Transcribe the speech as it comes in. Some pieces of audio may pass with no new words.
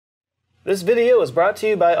This video is brought to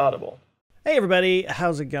you by Audible. Hey everybody,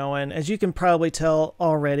 how's it going? As you can probably tell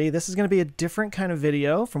already, this is going to be a different kind of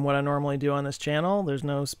video from what I normally do on this channel. There's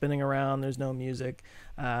no spinning around, there's no music,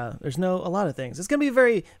 there's a lot of things. It's going to be a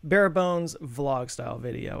very bare bones vlog style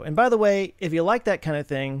video. And by the way, if you like that kind of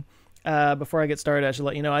thing, before I get started, I should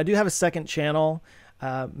let you know I do have a second channel.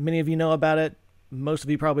 Many of you know about it, most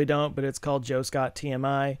of you probably don't, but it's called Joe Scott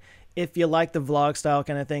TMI. If you like the vlog style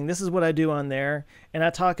kind of thing, this is what I do on there. And I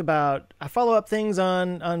follow up things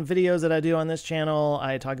on videos that I do on this channel.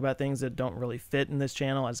 I talk about things that don't really fit in this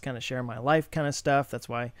channel. I just kind of share my life kind of stuff. That's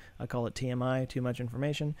why I call it TMI, too much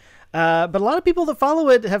information. But a lot of people that follow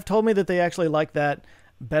it have told me that they actually like that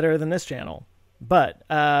better than this channel. But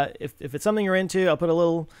if it's something you're into, I'll put a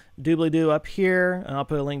little doobly-doo up here, and I'll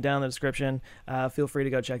put a link down in the description. Feel free to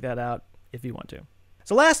go check that out if you want to.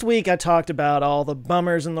 So last week I talked about all the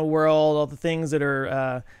bummers in the world, all the things that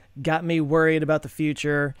are got me worried about the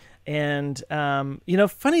future. And, you know,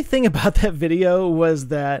 funny thing about that video was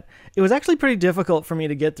that it was actually pretty difficult for me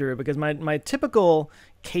to get through because my typical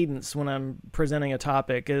cadence when I'm presenting a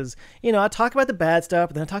topic is, you know, I talk about the bad stuff,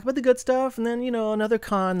 and then I talk about the good stuff, and then, you know, another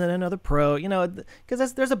con, then another pro, you know,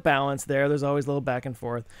 because there's a balance there. There's always a little back and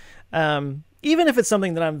forth. Even if it's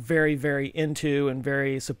something that I'm very, very into and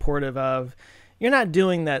very supportive of, you're not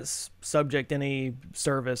doing that subject any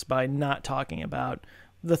service by not talking about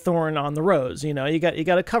the thorn on the rose. You know, you got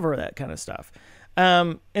to cover that kind of stuff.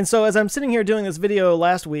 And so as I'm sitting here doing this video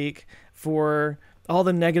last week for all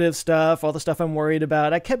the negative stuff, all the stuff I'm worried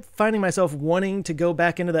about, I kept finding myself wanting to go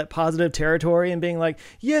back into that positive territory and being like,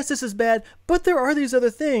 yes, this is bad, but there are these other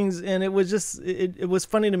things. And it was just, it was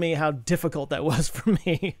funny to me how difficult that was for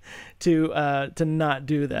me to not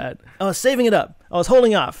do that. I was saving it up. I was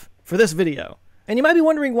holding off for this video. And you might be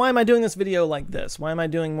wondering, why am I doing this video like this? Why am I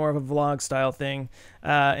doing more of a vlog style thing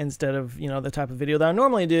instead of, you know, the type of video that I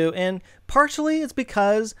normally do? And partially it's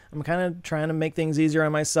because I'm kind of trying to make things easier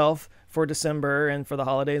on myself for December and for the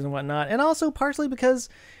holidays and whatnot. And also partially because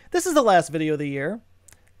this is the last video of the year.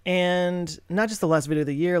 And not just the last video of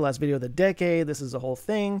the year, last video of the decade. This is the whole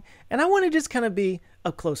thing. And I want to just kind of be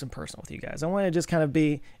up close and personal with you guys. I want to just kind of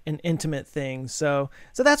be an intimate thing. So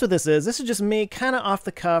that's what this is. This is just me kind of off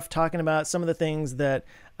the cuff talking about some of the things that,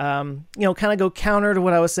 you know, kind of go counter to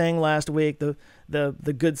what I was saying last week,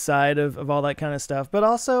 the good side of all that kind of stuff, but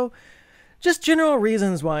also just general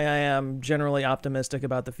reasons why I am generally optimistic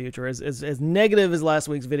about the future. As negative as last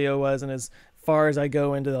week's video was, and as far as I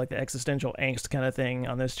go into like the existential angst kind of thing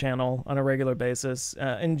on this channel on a regular basis,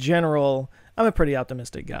 in general, I'm a pretty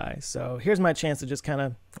optimistic guy. So here's my chance to just kind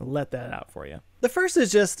of let that out for you. The first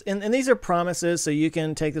is just, and these are promises, so you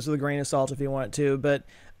can take this with a grain of salt if you want to, but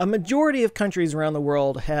a majority of countries around the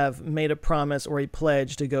world have made a promise or a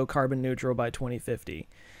pledge to go carbon neutral by 2050.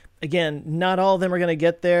 Again, not all of them are going to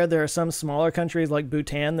get there. There are some smaller countries like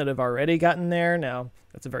Bhutan that have already gotten there. Now,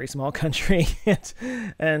 that's a very small country,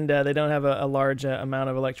 and they don't have a large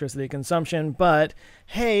amount of electricity consumption. But,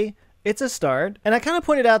 hey, it's a start. And I kind of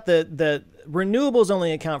pointed out that renewables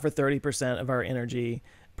only account for 30% of our energy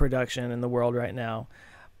production in the world right now.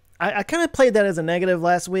 I kind of played that as a negative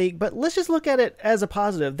last week, but let's just look at it as a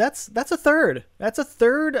positive. That's a third. That's a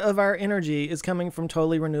third of our energy is coming from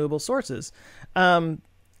totally renewable sources.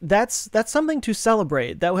 That's something to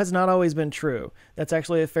celebrate. That has not always been true. That's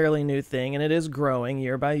actually a fairly new thing, and it is growing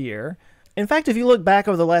year by year. In fact, if you look back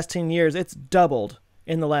over the last 10 years, it's doubled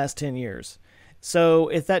in the last 10 years. So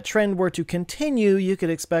if that trend were to continue, you could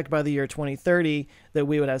expect by the year 2030 that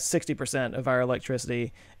we would have 60% of our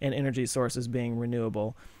electricity and energy sources being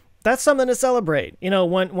renewable. That's something to celebrate. You know,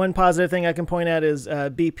 one positive thing I can point at is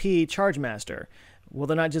BP ChargeMaster. Well,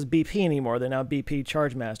 they're not just BP anymore. They're now BP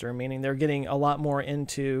ChargeMaster, meaning they're getting a lot more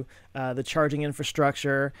into the charging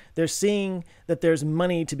infrastructure. They're seeing that there's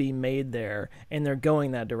money to be made there, and they're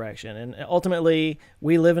going that direction. And ultimately,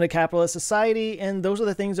 we live in a capitalist society, and those are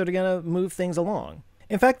the things that are going to move things along.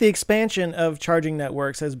 In fact, the expansion of charging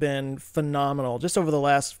networks has been phenomenal just over the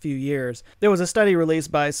last few years. There was a study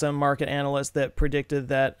released by some market analysts that predicted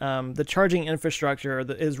that the charging infrastructure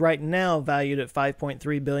is right now valued at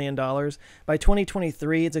 $5.3 billion. By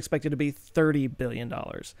 2023, it's expected to be $30 billion.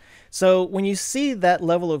 So when you see that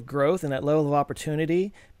level of growth and that level of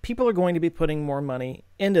opportunity, people are going to be putting more money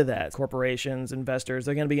into that. Corporations, investors,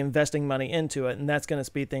 they're going to be investing money into it, and that's going to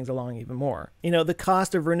speed things along even more. You know, the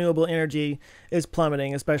cost of renewable energy is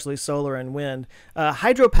plummeting, especially solar and wind.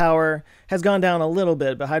 Hydropower has gone down a little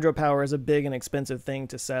bit, but hydropower is a big and expensive thing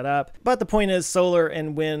to set up. But the point is, solar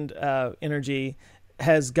and wind energy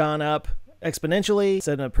has gone up exponentially. I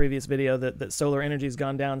said in a previous video that solar energy has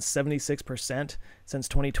gone down 76% since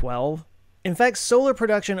 2012. In fact, solar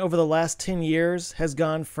production over the last 10 years has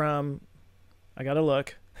gone from I got to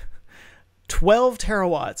look, 12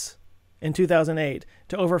 terawatts in 2008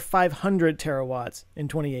 to over 500 terawatts in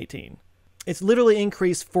 2018. It's literally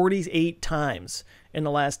increased 48 times in the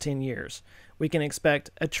last 10 years. We can expect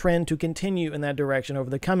a trend to continue in that direction over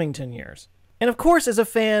the coming 10 years. And of course, as a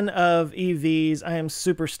fan of EVs, I am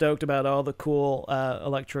super stoked about all the cool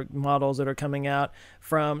electric models that are coming out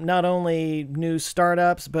from not only new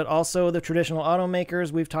startups, but also the traditional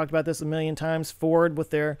automakers. We've talked about this a million times. Ford with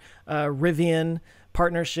their Rivian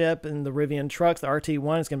partnership and the Rivian trucks. The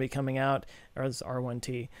RT1 is going to be coming out, or it's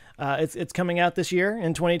R1T. It's coming out this year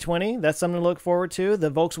in 2020. That's something to look forward to. The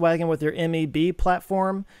Volkswagen with their MEB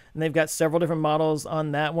platform, and they've got several different models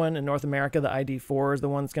on that one. In North America, the ID4 is the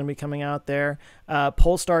one that's going to be coming out there.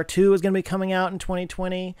 Polestar 2 is going to be coming out in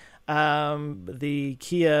 2020. The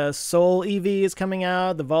Kia Soul EV is coming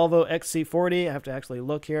out. The Volvo XC40. I have to actually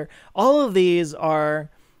look here. All of these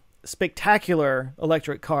are spectacular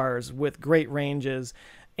electric cars with great ranges,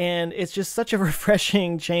 and it's just such a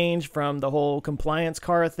refreshing change from the whole compliance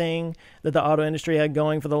car thing that the auto industry had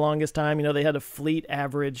going for the longest time. You know, they had a fleet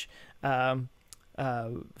average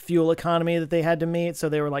fuel economy that they had to meet, so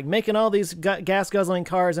they were like making all these gas guzzling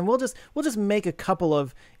cars, and we'll just make a couple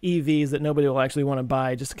of EVs that nobody will actually want to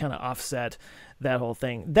buy, just to kind of offset that whole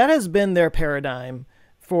thing. That has been their paradigm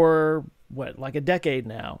for what, like a decade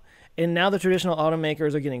now. And now the traditional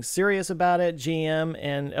automakers are getting serious about it. GM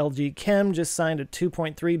and LG Chem just signed a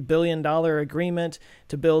 $2.3 billion agreement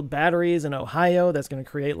to build batteries in Ohio. That's going to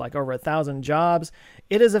create like over 1,000 jobs.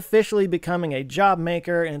 It is officially becoming a job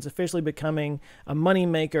maker, and it's officially becoming a money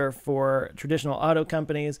maker for traditional auto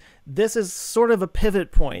companies. This is sort of a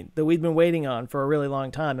pivot point that we've been waiting on for a really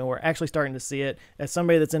long time, and we're actually starting to see it. As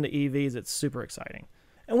somebody that's into EVs, it's super exciting.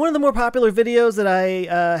 And one of the more popular videos that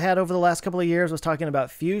I had over the last couple of years was talking about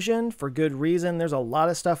fusion, for good reason. There's a lot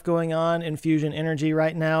of stuff going on in fusion energy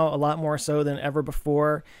right now, a lot more so than ever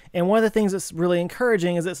before. And one of the things that's really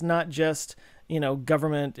encouraging is it's not just, you know,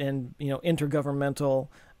 government and, you know, intergovernmental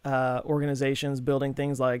organizations building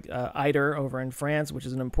things like ITER over in France, which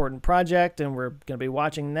is an important project, and we're going to be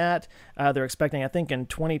watching that. They're expecting, I think, in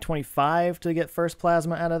 2025 to get first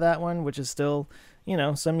plasma out of that one, which is still, you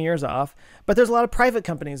know, some years off. But there's a lot of private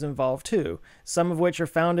companies involved too, some of which are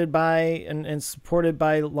founded by and supported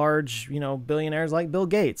by large, you know, billionaires like Bill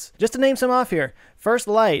Gates. Just to name some off here: First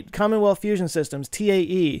Light, Commonwealth Fusion Systems,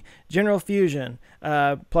 TAE, General Fusion,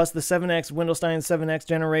 plus the 7X Wendelstein 7X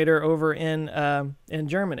generator over in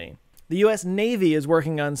Germany. The U.S. Navy is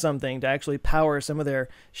working on something to actually power some of their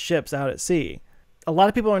ships out at sea. A lot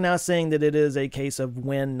of people are now saying that it is a case of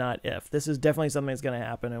when, not if. This is definitely something that's going to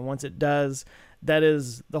happen, and once it does, that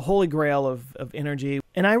is the holy grail of energy.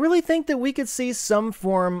 And I really think that we could see some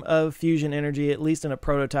form of fusion energy, at least in a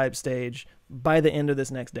prototype stage, by the end of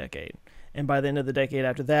this next decade. And by the end of the decade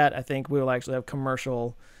after that, I think we will actually have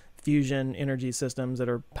commercial fusion energy systems that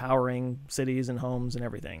are powering cities and homes and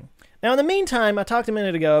everything. Now, in the meantime, I talked a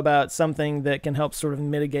minute ago about something that can help sort of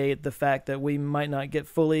mitigate the fact that we might not get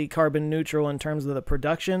fully carbon neutral in terms of the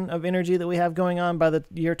production of energy that we have going on by the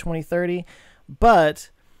year 2030.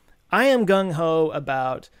 But I am gung-ho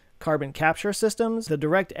about carbon capture systems. The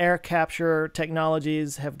direct air capture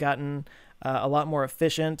technologies have gotten a lot more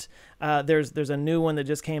efficient. There's a new one that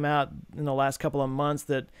just came out in the last couple of months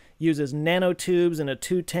that uses nanotubes in a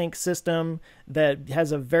 2-tank system that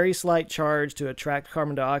has a very slight charge to attract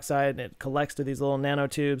carbon dioxide, and it collects to these little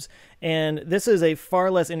nanotubes. And this is a far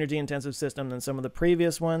less energy intensive system than some of the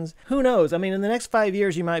previous ones. Who knows? I mean, in the next 5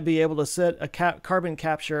 years, you might be able to set a carbon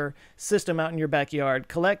capture system out in your backyard,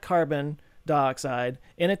 collect carbon dioxide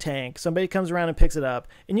in a tank, somebody comes around and picks it up,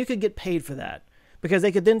 and you could get paid for that, because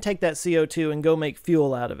they could then take that CO2 and go make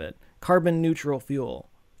fuel out of it. Carbon neutral fuel.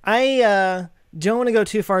 I don't want to go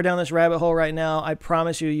too far down this rabbit hole right now. I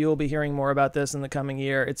promise you will be hearing more about this in the coming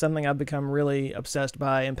year. It's something I've become really obsessed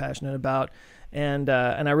by and passionate about. And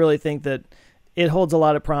I really think that it holds a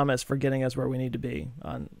lot of promise for getting us where we need to be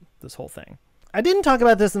on this whole thing. I didn't talk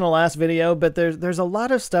about this in the last video, but there's a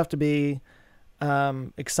lot of stuff to be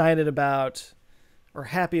excited about, or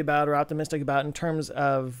happy about, or optimistic about in terms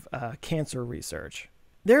of cancer research.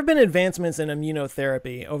 There have been advancements in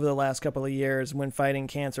immunotherapy over the last couple of years when fighting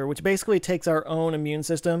cancer, which basically takes our own immune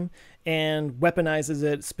system and weaponizes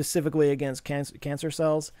it specifically against cancer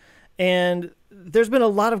cells. And there's been a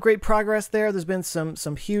lot of great progress there. There's been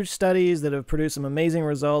some huge studies that have produced some amazing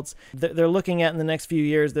results. They're looking at in the next few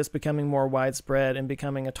years this becoming more widespread and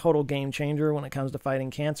becoming a total game changer when it comes to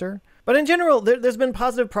fighting cancer. But in general, there's been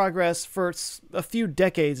positive progress for a few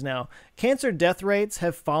decades now. Cancer death rates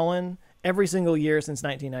have fallen every single year since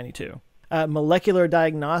 1992. Molecular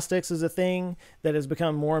diagnostics is a thing that has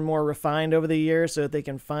become more and more refined over the years so that they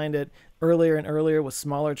can find it earlier and earlier with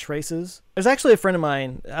smaller traces. There's actually a friend of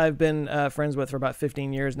mine I've been friends with for about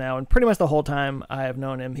 15 years now, and pretty much the whole time I have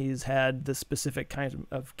known him, he's had this specific kind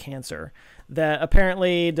of cancer that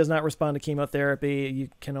apparently does not respond to chemotherapy. You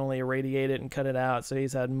can only irradiate it and cut it out, so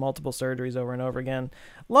he's had multiple surgeries over and over again.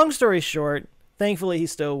 Long story short, thankfully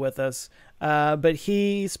he's still with us, but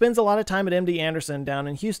he spends a lot of time at MD Anderson down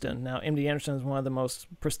in Houston. Now, MD Anderson is one of the most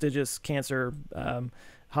prestigious cancer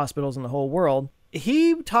hospitals in the whole world.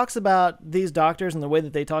 He talks about these doctors and the way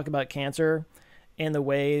that they talk about cancer and the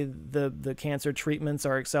way the cancer treatments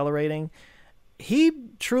are accelerating. He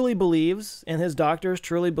truly believes, and his doctors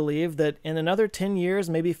truly believe, that in another 10 years,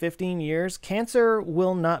 maybe 15 years, cancer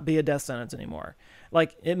will not be a death sentence anymore.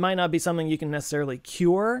 Like, it might not be something you can necessarily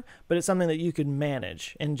cure, but it's something that you could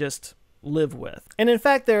manage and just live with. And in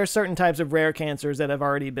fact, there are certain types of rare cancers that have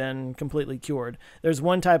already been completely cured. There's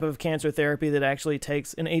one type of cancer therapy that actually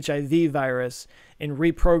takes an HIV virus and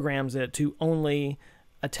reprograms it to only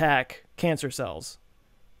attack cancer cells.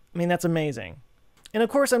 I mean, that's amazing. And of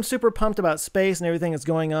course, I'm super pumped about space and everything that's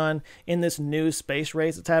going on in this new space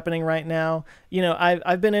race that's happening right now. You know,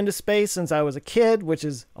 I've been into space since I was a kid, which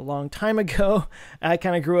is a long time ago. I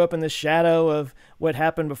kind of grew up in the shadow of what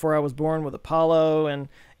happened before I was born with Apollo. And,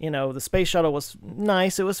 you know, the space shuttle was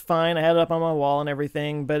nice. It was fine. I had it up on my wall and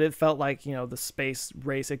everything. But it felt like, you know, the space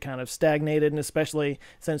race had kind of stagnated. And especially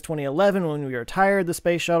since 2011, when we retired the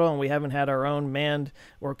space shuttle and we haven't had our own manned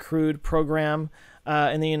or crewed program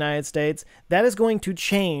in the United States, that is going to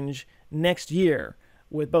change next year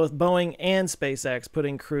with both Boeing and SpaceX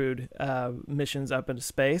putting crewed missions up into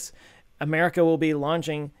space. America will be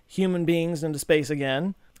launching human beings into space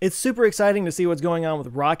again. It's super exciting to see what's going on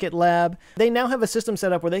with Rocket Lab. They now have a system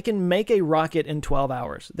set up where they can make a rocket in 12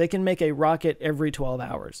 hours. They can make a rocket every 12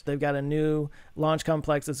 hours. They've got a new launch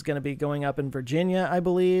complex that's going to be going up in Virginia, I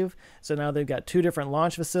believe. So now they've got 2 different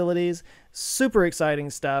launch facilities. Super exciting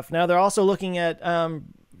stuff. Now they're also looking at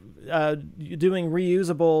doing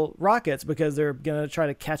reusable rockets because they're going to try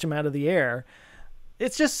to catch them out of the air.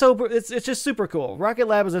 It's just super cool. Rocket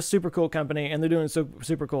Lab is a super cool company, and they're doing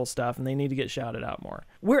super cool stuff, and they need to get shouted out more.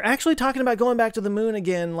 We're actually talking about going back to the moon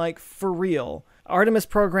again, like for real. Artemis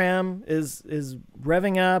program is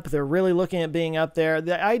revving up. They're really looking at being up there.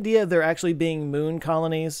 The idea of there actually being moon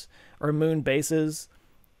colonies or moon bases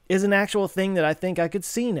is an actual thing that I think I could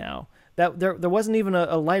see now. That there wasn't even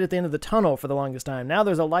a light at the end of the tunnel for the longest time. Now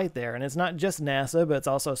there's a light there, and it's not just NASA, but it's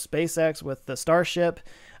also SpaceX with the Starship.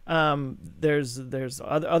 There's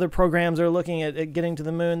other programs that are looking at getting to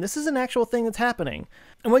the moon. This is an actual thing that's happening.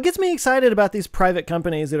 And what gets me excited about these private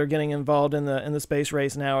companies that are getting involved in the space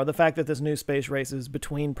race now, or the fact that this new space race is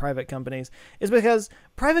between private companies, is because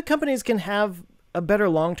private companies can have a better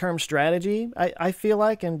long-term strategy, I feel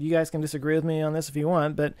like, and you guys can disagree with me on this if you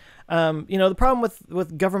want, but you know, the problem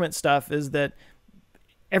with government stuff is that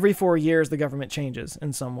every 4 years the government changes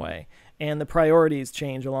in some way, and the priorities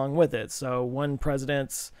change along with it. So one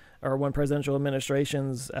presidential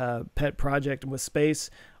administration's pet project with space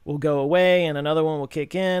will go away, and another one will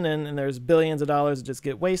kick in, and there's billions of dollars that just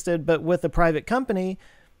get wasted. But with a private company,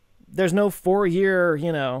 there's no 4-year,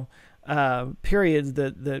 you know, periods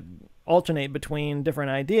that alternate between different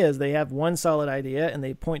ideas. They have one solid idea and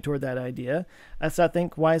they point toward that idea. That's, I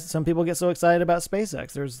think, why some people get so excited about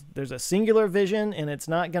SpaceX. There's a singular vision, and it's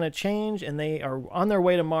not going to change, and they are on their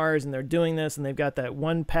way to Mars, and they're doing this, and they've got that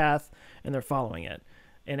one path, and they're following it.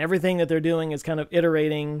 And everything that they're doing is kind of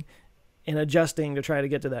iterating and adjusting to try to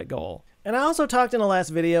get to that goal. And I also talked in the last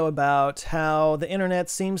video about how the internet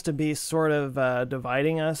seems to be sort of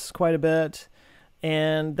dividing us quite a bit,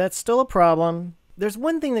 and that's still a problem. There's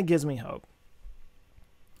one thing that gives me hope.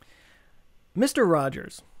 Mr.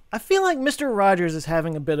 Rogers. I feel like Mr. Rogers is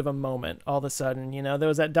having a bit of a moment all of a sudden. You know, there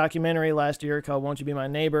was that documentary last year called Won't You Be My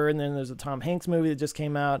Neighbor, and then there's a Tom Hanks movie that just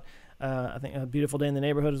came out. I think A Beautiful Day in the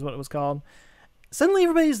Neighborhood is what it was called. Suddenly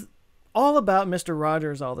everybody's all about Mr.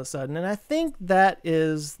 Rogers all of a sudden, and I think that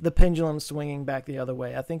is the pendulum swinging back the other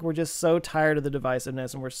way. I think we're just so tired of the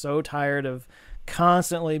divisiveness, and we're so tired of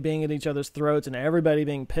constantly being at each other's throats and everybody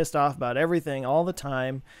being pissed off about everything all the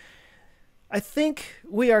time. I think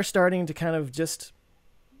we are starting to kind of just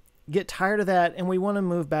get tired of that, and we want to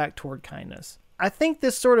move back toward kindness. I think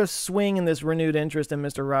this sort of swing and this renewed interest in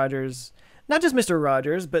Mr. Rogers, not just Mr.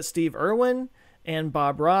 Rogers, but Steve Irwin and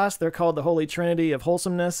Bob Ross, they're called the Holy Trinity of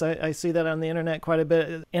wholesomeness. I see that on the internet quite a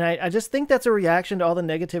bit. And I just think that's a reaction to all the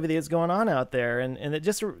negativity that's going on out there. And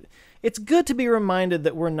it's good to be reminded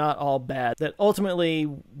that we're not all bad, that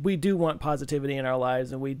ultimately we do want positivity in our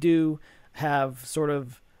lives, and we do have sort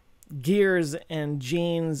of gears and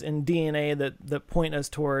genes and DNA that point us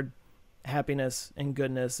toward happiness and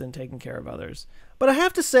goodness and taking care of others. But I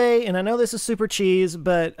have to say, and I know this is super cheese,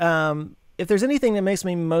 but if there's anything that makes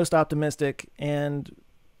me most optimistic and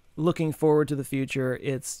looking forward to the future,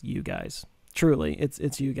 it's you guys. Truly,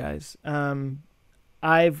 it's you guys. The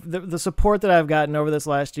support that I've gotten over this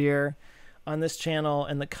last year on this channel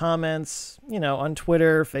and the comments, on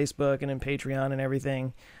Twitter, Facebook, and in Patreon and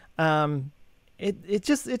everything, it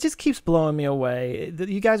just keeps blowing me away.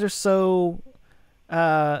 You guys are so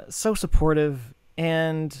supportive,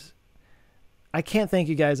 and I can't thank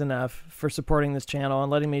you guys enough for supporting this channel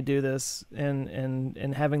and letting me do this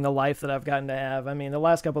and having the life that I've gotten to have. I mean, the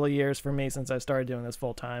last couple of years for me since I started doing this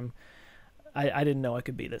full time, I didn't know I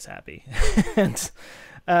could be this happy. and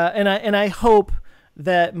I hope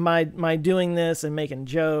that my doing this and making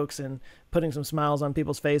jokes and putting some smiles on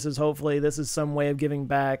people's faces, hopefully this is some way of giving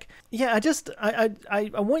back. Yeah, I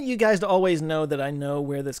want you guys to always know that I know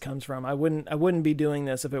where this comes from. I wouldn't be doing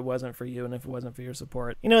this if it wasn't for you and if it wasn't for your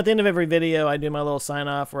support. At the end of every video, I do my little sign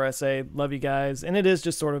off where I say, love you guys. And it is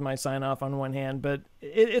just sort of my sign off on one hand, but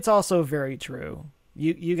it's also very true.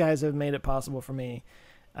 You guys have made it possible for me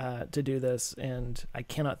to do this, and I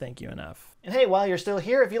cannot thank you enough. And hey, while you're still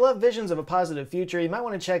here, if you love visions of a positive future, you might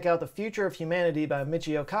want to check out The Future of Humanity by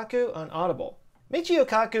Michio Kaku on Audible. Michio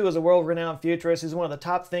Kaku is a world-renowned futurist who's one of the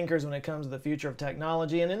top thinkers when it comes to the future of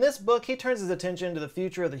technology, and in this book, he turns his attention to the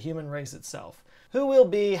future of the human race itself. Who we'll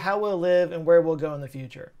be, how we'll live, and where we'll go in the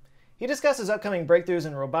future. He discusses upcoming breakthroughs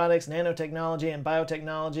in robotics, nanotechnology, and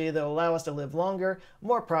biotechnology that will allow us to live longer,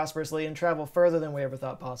 more prosperously, and travel further than we ever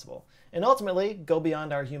thought possible. And ultimately, go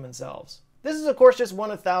beyond our human selves. This is, of course, just one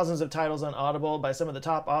of thousands of titles on Audible by some of the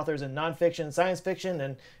top authors in nonfiction, science fiction,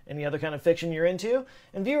 and any other kind of fiction you're into.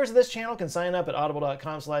 And viewers of this channel can sign up at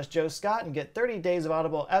audible.com/joescott and get 30 days of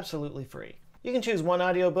Audible absolutely free. You can choose one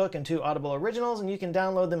audiobook and 2 Audible originals, and you can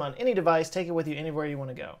download them on any device, take it with you anywhere you want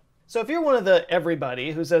to go. So if you're one of the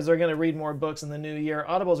everybody who says they're going to read more books in the new year,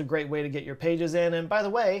 Audible is a great way to get your pages in. And by the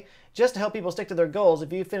way, just to help people stick to their goals,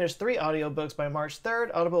 if you finish 3 audiobooks by March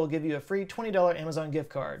 3rd, Audible will give you a free $20 Amazon gift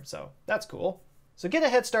card. So that's cool. So get a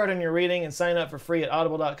head start on your reading and sign up for free at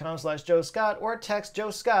audible.com/joescott or text Joe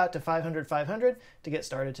Scott to 500-500 to get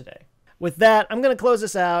started today. With that, I'm going to close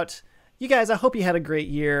this out. You guys, I hope you had a great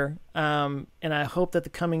year, and I hope that the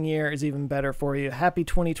coming year is even better for you. Happy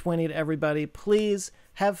 2020 to everybody. Please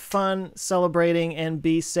have fun celebrating and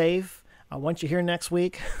be safe. I want you here next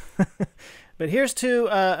week. But here's to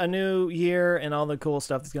a new year and all the cool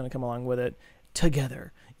stuff that's going to come along with it.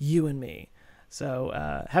 Together, you and me. So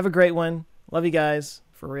have a great one. Love you guys,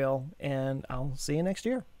 for real, and I'll see you next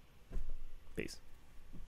year. Peace.